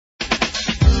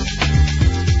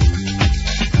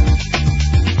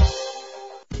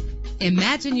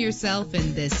Imagine yourself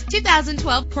in this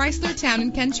 2012 Chrysler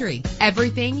Town & Country.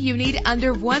 Everything you need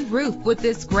under one roof with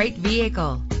this great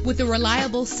vehicle. With a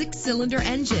reliable 6-cylinder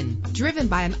engine driven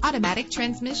by an automatic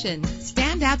transmission,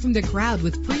 stand out from the crowd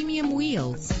with premium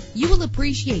wheels. You will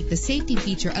appreciate the safety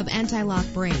feature of anti-lock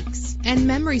brakes. And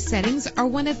memory settings are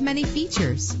one of many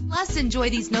features. Plus, enjoy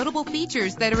these notable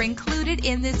features that are included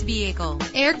in this vehicle: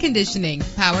 air conditioning,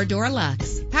 power door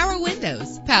locks, power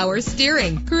windows, power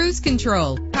steering, cruise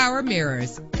control, power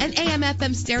mirrors, an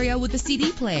AM/FM stereo with a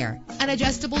CD player, an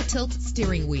adjustable tilt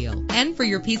steering wheel. And for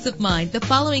your peace of mind, the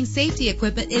following safety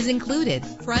equipment is included: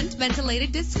 front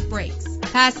ventilated disc brakes,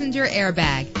 passenger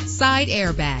airbag, side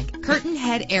airbag, curtain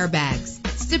head airbags,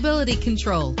 stability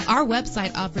control. Our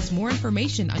website offers more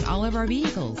information on all of our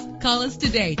vehicles. Call us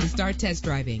today to start test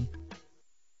driving.